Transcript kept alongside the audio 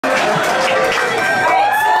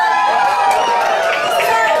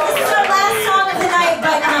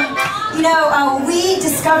You know, we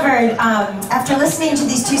discovered, after listening to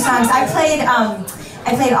these two songs, I played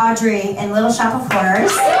Audrey in Little Shop of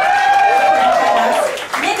Horrors.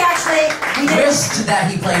 Nick actually, we wished that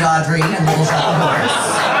he played Audrey in Little Shop of Horrors.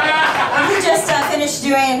 We just finished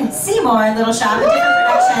doing Seymour in Little Shop, a different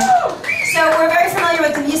production. So we're very familiar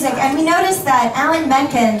with the music, and we noticed that Alan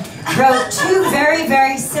Menken wrote two very,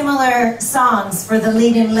 very similar songs for the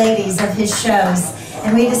leading ladies of his shows.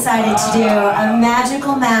 And we decided to do a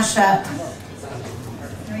magical mashup.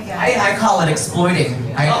 Here we go. I call it exploiting.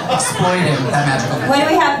 Exploiting that magical mashup. What do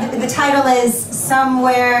we have? The title is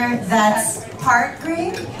Somewhere That's Part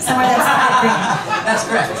Green? Somewhere That's Part Green. That's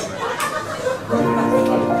correct.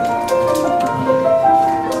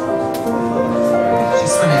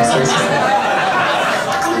 She's swimming, so she's swimming.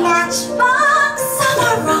 A matchbox of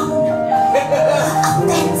our own. A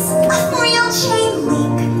fence of real chain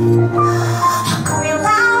link. Grill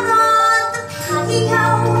out on the patio,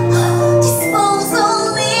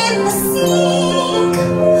 disposal in the sink,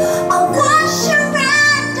 a washer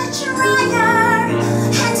and a dryer,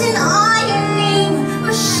 and an ironing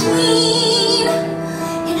machine,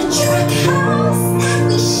 in a track house that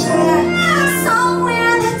we share,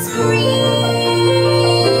 somewhere that's green.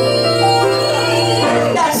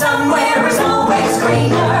 That somewhere is always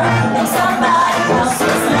greener than somebody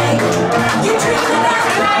else's lake. You dream about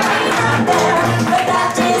driving out there.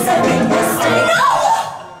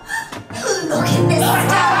 Look at this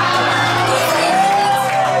stuff.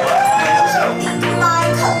 Wouldn't you think my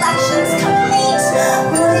collection's complete?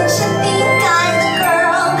 Wouldn't you think I'm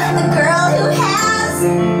the girl who has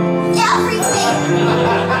everything?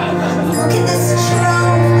 Look at this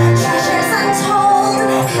trove, treasures untold.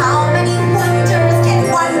 How many wonders can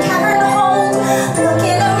one cavern hold?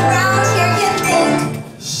 Looking around here, you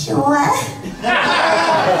think, sure.